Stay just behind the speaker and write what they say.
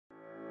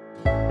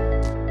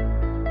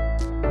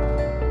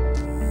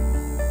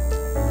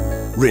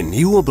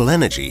Renewable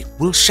energy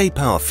will shape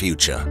our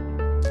future.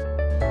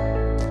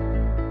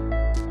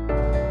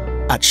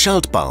 At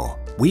Schaltbau,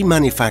 we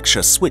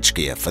manufacture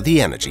switchgear for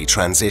the energy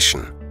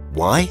transition.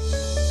 Why?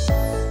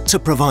 To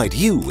provide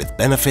you with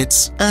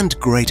benefits and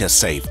greater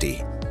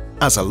safety.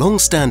 As a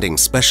long-standing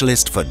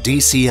specialist for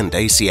DC and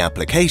AC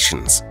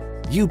applications,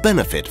 you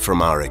benefit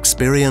from our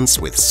experience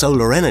with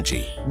solar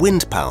energy,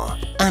 wind power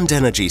and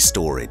energy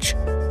storage.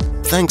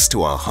 Thanks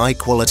to our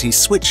high-quality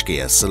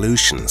switchgear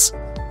solutions.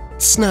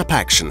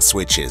 Snap-action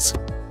switches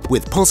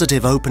with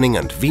positive opening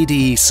and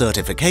VDE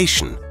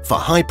certification for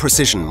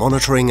high-precision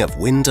monitoring of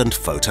wind and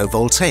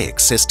photovoltaic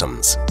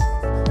systems.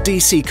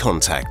 DC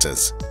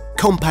contactors,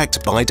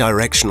 compact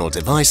bidirectional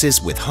devices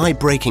with high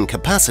braking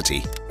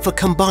capacity for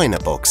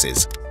combiner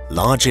boxes,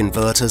 large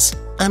inverters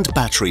and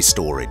battery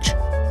storage.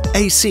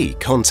 AC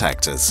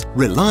contactors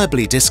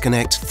reliably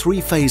disconnect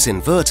three-phase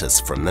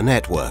inverters from the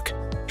network.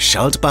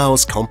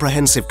 Schaltbau's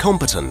comprehensive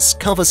competence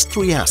covers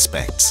three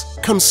aspects: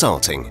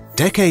 consulting,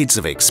 decades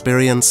of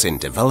experience in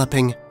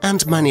developing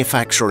and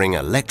manufacturing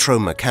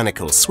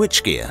electromechanical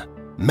switchgear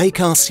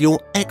make us your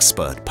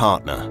expert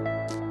partner.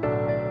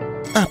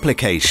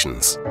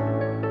 Applications.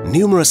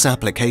 Numerous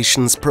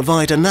applications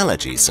provide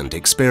analogies and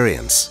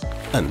experience,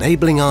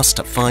 enabling us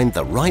to find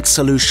the right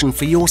solution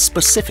for your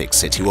specific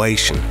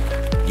situation.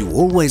 You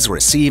always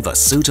receive a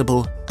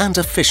suitable and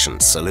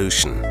efficient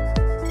solution.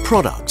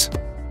 Product.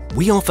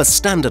 We offer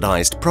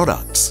standardized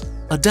products,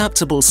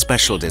 adaptable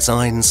special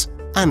designs,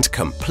 and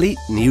complete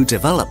new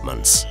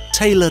developments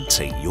tailored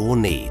to your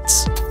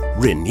needs.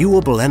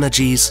 Renewable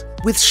energies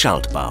with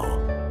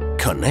Schaltbau.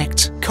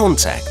 Connect,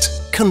 contact,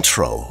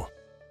 control.